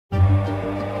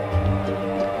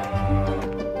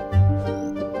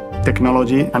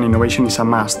Technology and innovation is a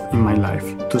must in my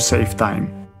life to save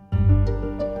time.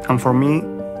 And for me,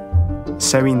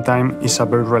 saving time is a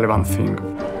very relevant thing.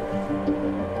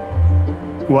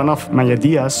 One of my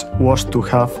ideas was to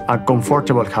have a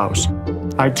comfortable house.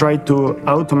 I try to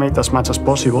automate as much as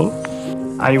possible.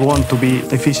 I want to be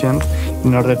efficient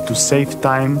in order to save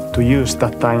time, to use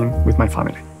that time with my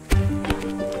family.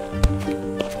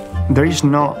 There is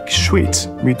no switch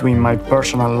between my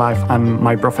personal life and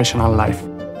my professional life.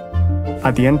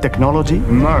 At the end, technology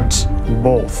merges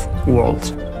both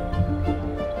worlds.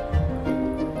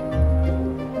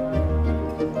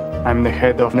 I'm the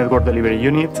head of Network Delivery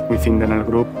Unit within the Enel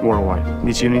Group worldwide.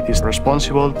 This unit is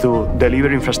responsible to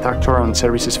deliver infrastructure and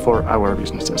services for our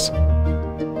businesses.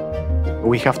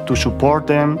 We have to support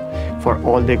them for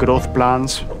all the growth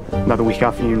plans that we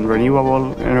have in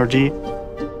renewable energy.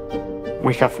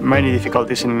 We have many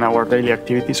difficulties in our daily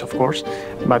activities, of course,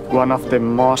 but one of the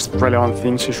most relevant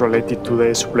things is related to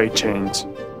the supply chains.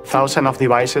 Thousands of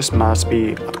devices must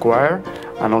be acquired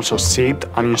and also shipped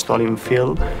and installed in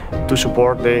field to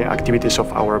support the activities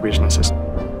of our businesses.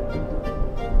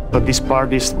 So this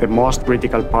part is the most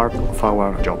critical part of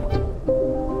our job.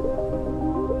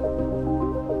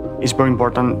 It's very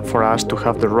important for us to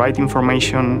have the right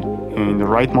information in the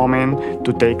right moment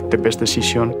to take the best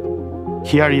decision.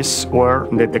 Here is where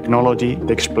the technology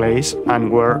takes place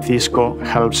and where Cisco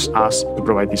helps us to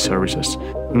provide these services.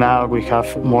 Now we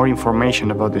have more information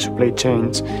about the supply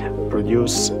chains,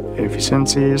 produce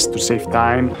efficiencies to save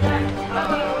time.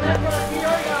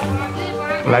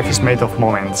 Life is made of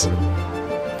moments.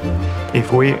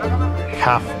 If we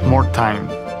have more time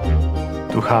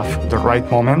to have the right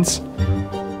moments,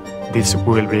 this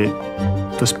will be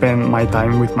to spend my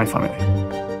time with my family.